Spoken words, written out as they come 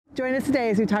Join us today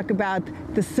as we talk about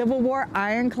the Civil War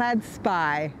Ironclad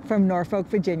Spy from Norfolk,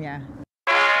 Virginia.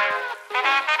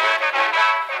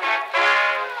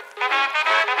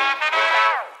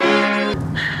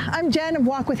 I'm Jen of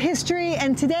Walk with History,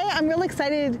 and today I'm really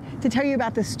excited to tell you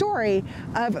about the story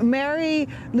of Mary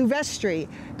Louvestre,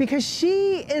 because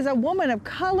she is a woman of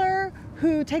color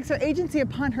who takes her agency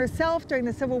upon herself during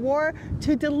the Civil War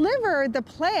to deliver the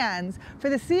plans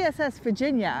for the CSS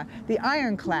Virginia, the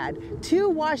Ironclad, to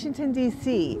Washington,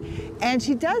 D.C. And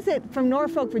she does it from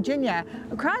Norfolk, Virginia,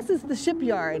 crosses the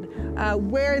shipyard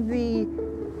where the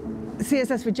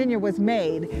CSS Virginia was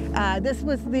made. This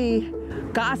was the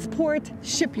Gosport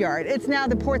Shipyard. It's now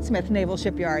the Portsmouth Naval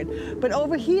Shipyard. But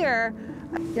over here,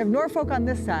 you have Norfolk on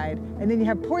this side, and then you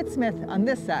have Portsmouth on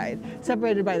this side,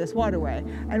 separated by this waterway.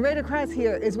 And right across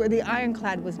here is where the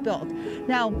Ironclad was built.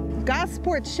 Now,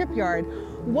 Gosport Shipyard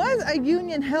was a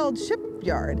Union-held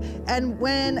shipyard, and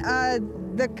when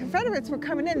the Confederates were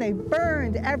coming in, they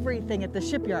burned everything at the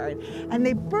shipyard, and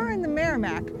they burned the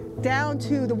Merrimack down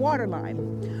to the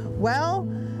waterline. Well,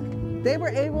 they were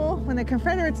able, when the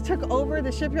Confederates took over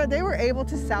the shipyard, they were able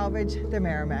to salvage the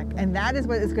Merrimack. And that is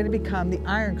what is going to become the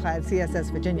Ironclad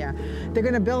CSS Virginia. They're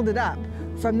going to build it up.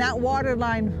 From that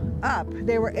waterline up,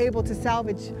 they were able to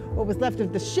salvage what was left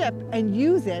of the ship and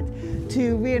use it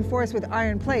to reinforce with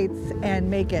iron plates and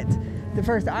make it the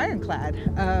first ironclad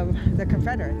of the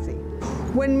Confederacy.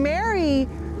 When Mary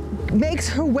makes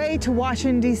her way to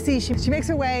Washington, D.C. She makes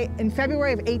her way in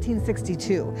February of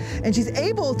 1862, and she's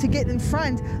able to get in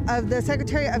front of the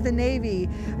Secretary of the Navy,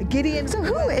 Gideon. So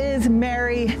who is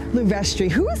Mary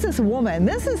Louvestre? Who is this woman?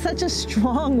 This is such a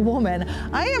strong woman.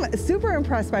 I am super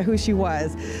impressed by who she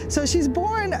was. So she's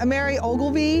born Mary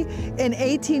Ogilvy in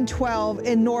 1812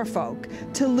 in Norfolk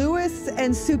to Louis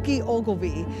and Suki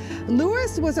Ogilvy.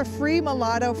 Louis was a free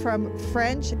mulatto from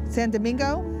French San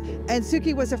Domingo, and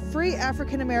Suki was a free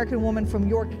African-American woman from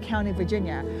York County,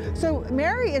 Virginia. So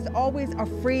Mary is always a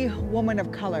free woman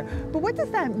of color. But what does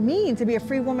that mean to be a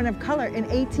free woman of color in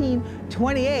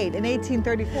 1828 and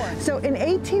 1834? So in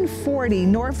 1840,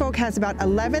 Norfolk has about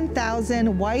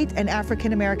 11,000 white and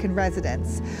African-American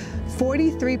residents.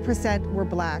 43% were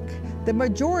black. The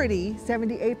majority,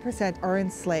 78%, are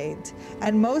enslaved.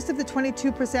 And most of the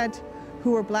 22%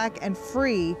 who were black and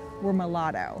free were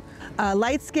mulatto.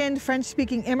 Light-skinned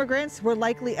French-speaking immigrants were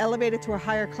likely elevated to a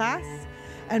higher class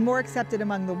and more accepted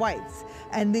among the whites.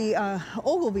 And the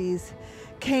Ogilvys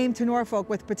came to Norfolk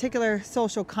with particular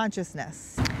social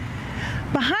consciousness.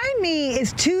 Behind me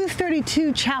is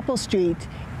 232 Chapel Street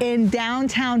in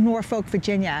downtown Norfolk,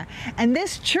 Virginia. And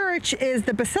this church is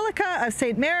the Basilica of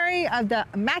St. Mary of the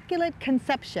Immaculate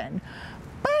Conception.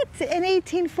 But in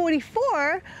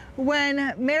 1844,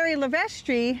 when Mary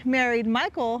Louvestre married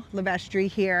Michael Louvestre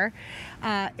here,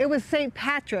 it was St.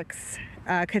 Patrick's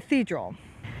Cathedral.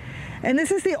 And this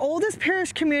is the oldest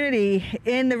parish community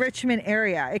in the Richmond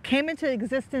area. It came into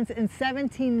existence in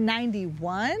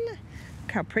 1791.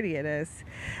 Look how pretty it is,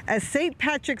 as St.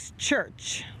 Patrick's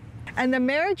Church. And the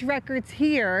marriage records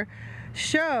here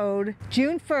showed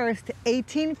June 1st,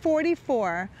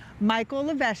 1844, Michael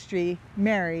Louvestre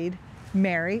married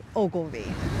Mary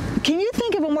Ogilvy. Can you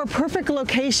think of a more perfect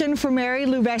location for Mary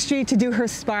Louvestre to do her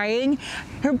spying?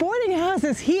 Her boarding house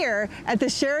is here at the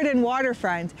Sheridan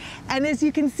waterfront. And as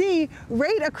you can see,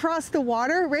 right across the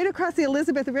water, right across the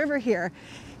Elizabeth River here,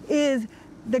 is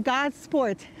the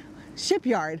Gosport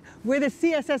Shipyard, where the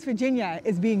CSS Virginia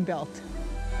is being built.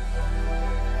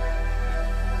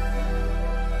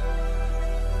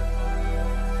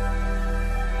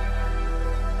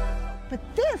 But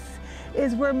this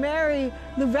is where Mary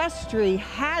Louvestre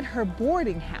had her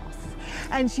boarding house.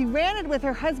 And she ran it with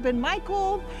her husband,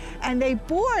 Michael, and they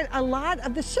board a lot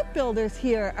of the shipbuilders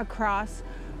here across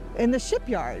in the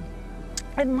shipyard.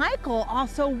 And Michael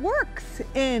also works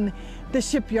in the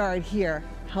shipyard here,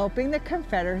 helping the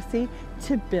Confederacy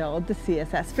to build the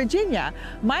CSS Virginia.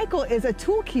 Michael is a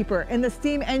tool keeper in the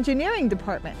steam engineering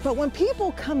department. But when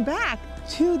people come back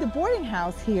to the boarding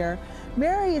house here,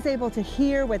 Mary is able to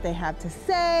hear what they have to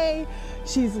say.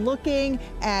 She's looking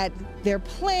at their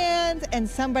plans, and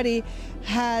somebody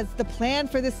has the plan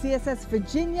for the CSS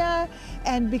Virginia.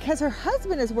 And because her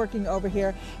husband is working over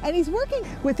here, and he's working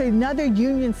with another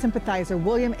Union sympathizer,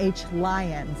 William H.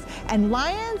 Lyons. And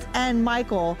Lyons and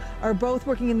Michael are both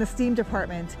working in the steam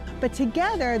department. But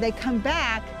together they come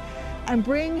back and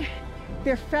bring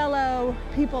their fellow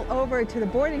people over to the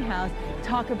boarding house,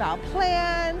 talk about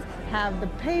plans, have the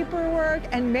paperwork,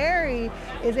 and Mary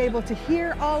is able to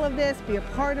hear all of this, be a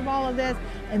part of all of this,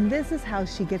 and this is how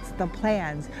she gets the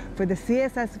plans for the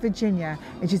CSS Virginia,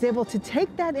 and she's able to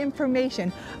take that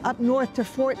information up north to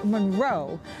Fort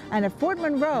Monroe, and at Fort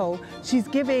Monroe, she's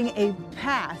giving a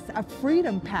pass, a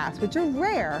freedom pass, which are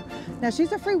rare. Now,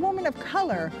 she's a free woman of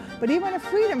color, but even a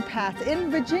freedom pass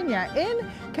in Virginia, in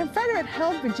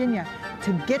Confederate-held Virginia,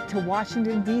 to get to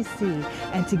Washington, D.C.,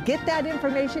 and to get that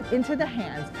information into the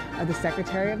hands of the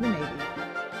Secretary of the Navy.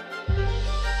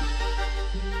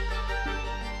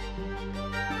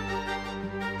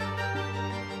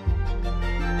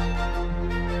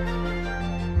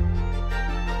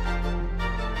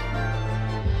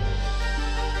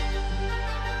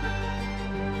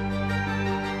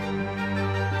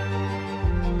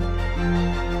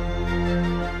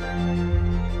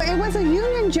 It was a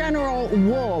Union General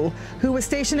Wool who was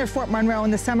stationed at Fort Monroe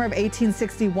in the summer of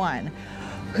 1861.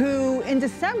 Who in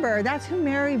December, that's who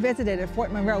Mary visited at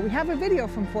Fort Monroe. We have a video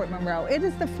from Fort Monroe. It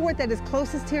is the fort that is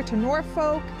closest here to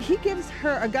Norfolk. He gives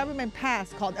her a government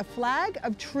pass called a flag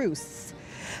of truce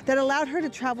that allowed her to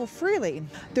travel freely.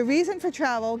 The reason for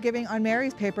travel, giving on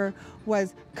Mary's paper,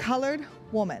 was colored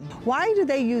woman. Why do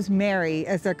they use Mary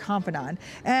as their confidant?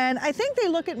 And I think they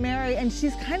look at Mary and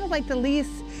she's kind of like the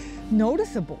least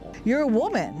noticeable. You're a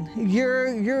woman.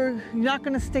 You're not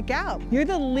going to stick out. You're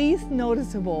the least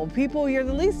noticeable. People, you're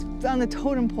the least on the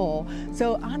totem pole.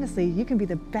 So honestly, you can be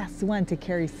the best one to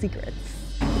carry secrets.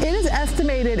 It is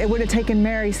estimated it would have taken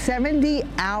Mary 70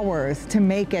 hours to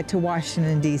make it to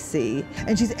Washington, D.C.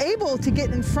 And she's able to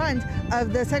get in front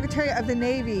of the Secretary of the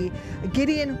Navy,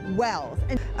 Gideon Welles.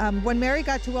 And when Mary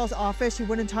got to Welles' office, she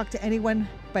wouldn't talk to anyone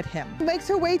but him. Makes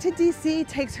her way to D.C.,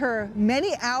 takes her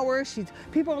many hours.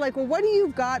 People are like, well, what do you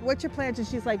got? What's your plans? And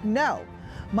she's like, no.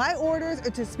 My orders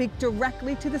are to speak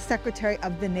directly to the Secretary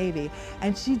of the Navy,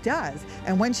 and she does.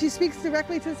 And when she speaks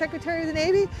directly to the Secretary of the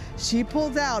Navy, she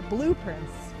pulls out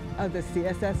blueprints of the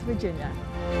CSS Virginia.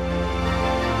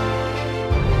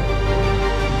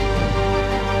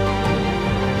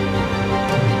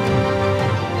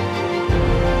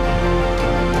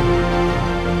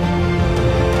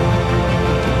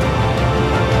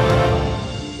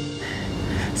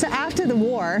 So after the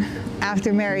war,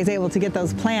 after Mary is able to get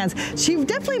those plans, she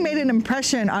definitely made an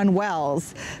impression on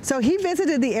Welles. So he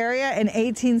visited the area in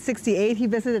 1868. He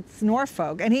visited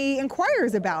Norfolk and he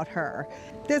inquires about her.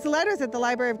 There's letters at the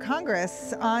Library of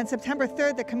Congress. On September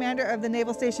 3rd, the commander of the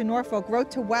Naval Station Norfolk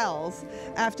wrote to Welles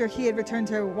after he had returned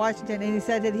to Washington, and he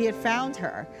said that he had found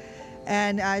her.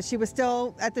 And she was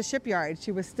still at the shipyard.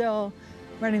 She was still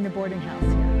running the boarding house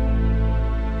here.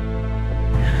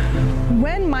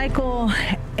 When Michael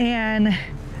and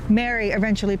Mary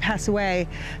eventually pass away,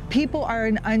 people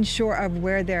are unsure of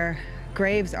where their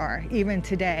graves are, even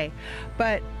today.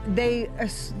 But they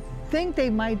think they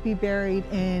might be buried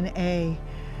in a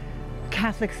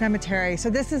Catholic cemetery. So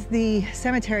this is the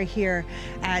cemetery here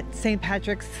at St.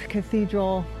 Patrick's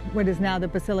Cathedral, what is now the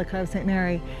Basilica of St.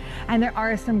 Mary. And there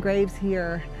are some graves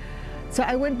here. So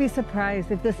I wouldn't be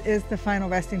surprised if this is the final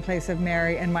resting place of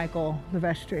Mary and Michael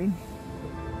Louvestre.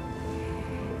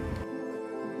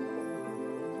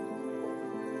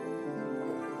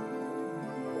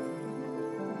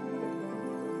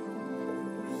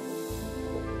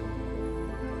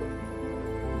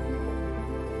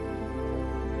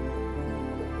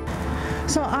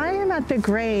 So I am at the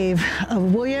grave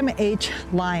of William H.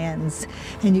 Lyons,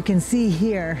 and you can see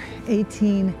here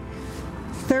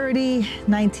 1830,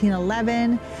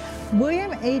 1911.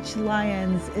 William H.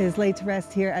 Lyons is laid to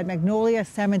rest here at Magnolia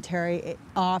Cemetery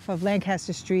off of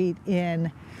Lancaster Street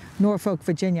in Norfolk,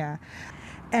 Virginia.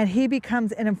 And he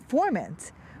becomes an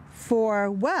informant for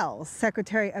Welles,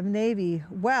 Secretary of Navy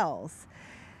Welles.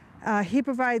 He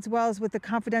provides Welles with the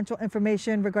confidential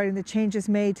information regarding the changes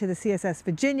made to the CSS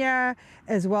Virginia,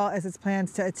 as well as its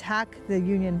plans to attack the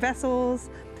Union vessels.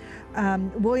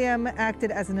 William acted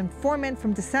as an informant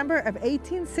from December of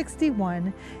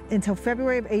 1861 until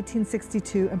February of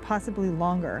 1862, and possibly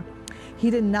longer.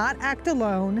 He did not act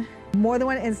alone. More than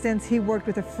one instance, he worked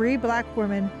with a free black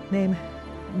woman named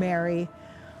Mary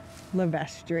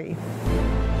Louvestre.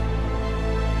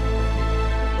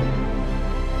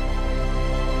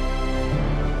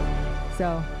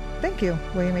 So thank you,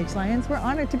 William H. Lyons. We're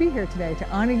honored to be here today to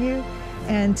honor you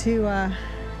and to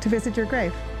visit your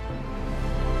grave.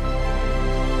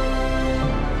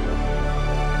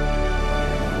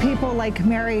 People like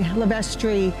Mary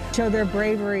Louvestre show their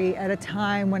bravery at a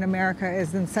time when America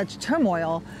is in such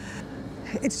turmoil.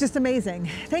 It's just amazing.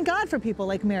 Thank God for people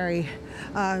like Mary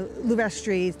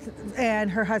Louvestre and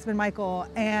her husband Michael,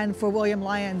 and for William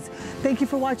Lyons. Thank you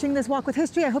for watching this Walk with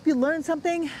History. I hope you learned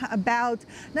something about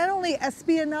not only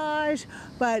espionage,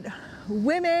 but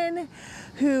women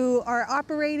who are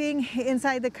operating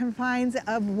inside the confines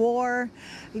of war.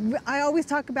 I always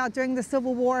talk about during the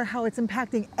Civil War how it's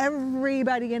impacting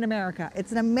everybody in America.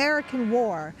 It's an American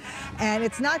war, and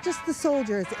it's not just the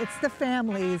soldiers, it's the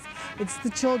families, it's the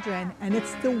children, and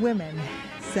it's the women.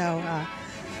 So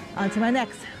on to my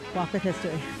next Walk with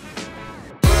History.